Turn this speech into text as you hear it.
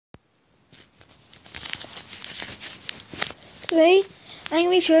Today, I'm going to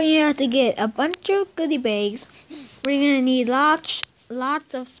be showing you how to get a bunch of goodie bags. We're going to need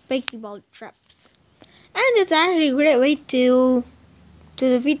lots of spiky ball traps. And it's actually a great way to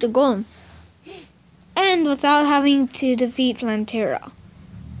defeat the golem. And without having to defeat Plantera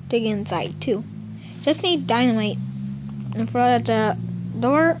to get inside too. Just need dynamite and throw it at the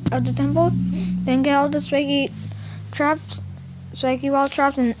door of the temple. Then get all the spiky ball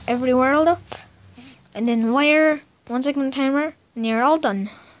traps in every world. And then wire 1 second timer, and you're all done.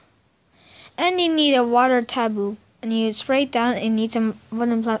 And you need a water taboo, and you spray it down and need some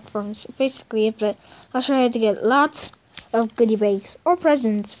wooden platforms. Basically it, but I'll show you how to get lots of goodie bags or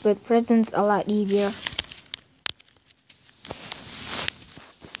presents, but presents a lot easier.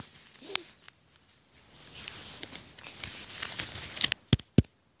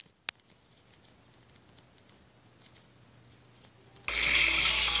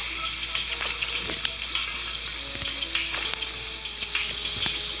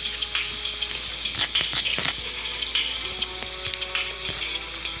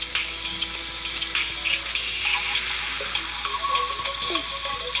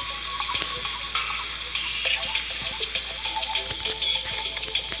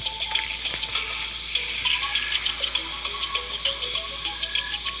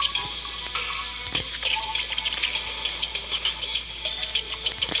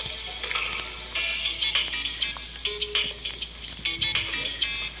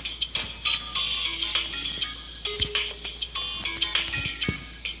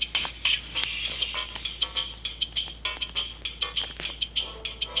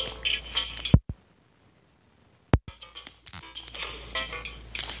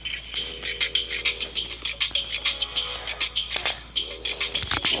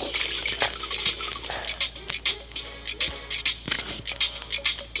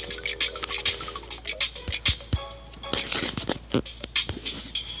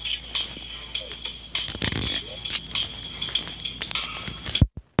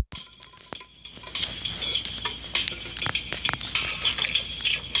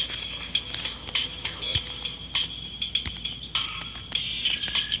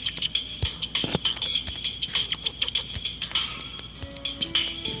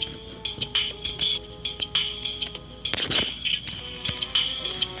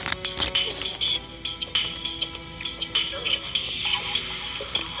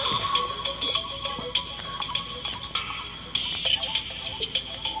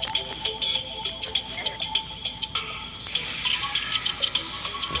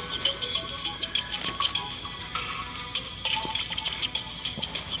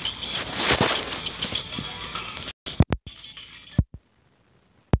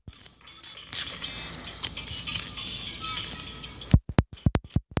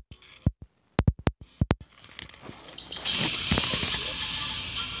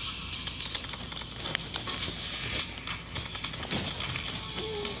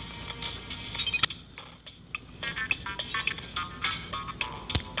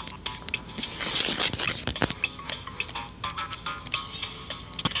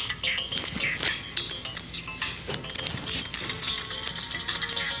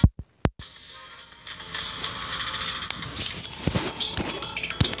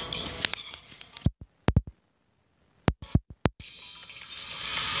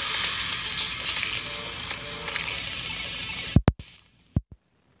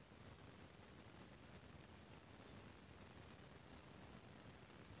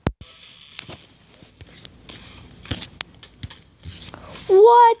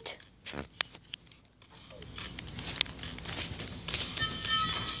 What?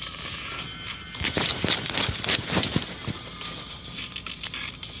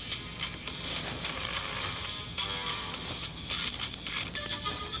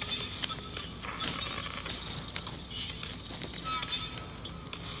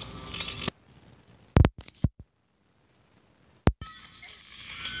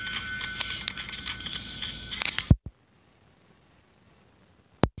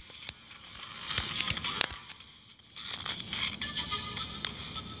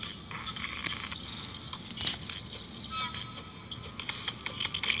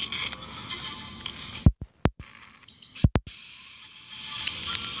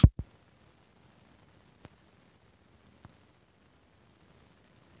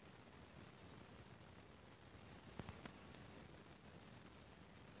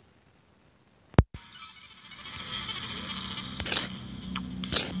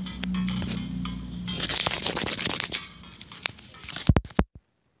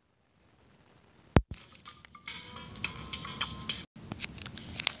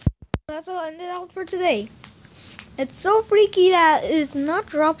 That's all I ended out for today. It's so freaky that it's not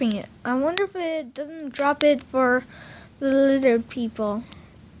dropping it. I wonder if it doesn't drop it for the lizard people.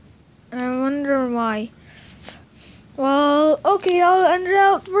 I wonder why. Well, okay, I'll end it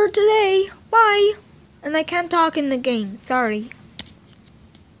out for today. Bye. And I can't talk in the game. Sorry.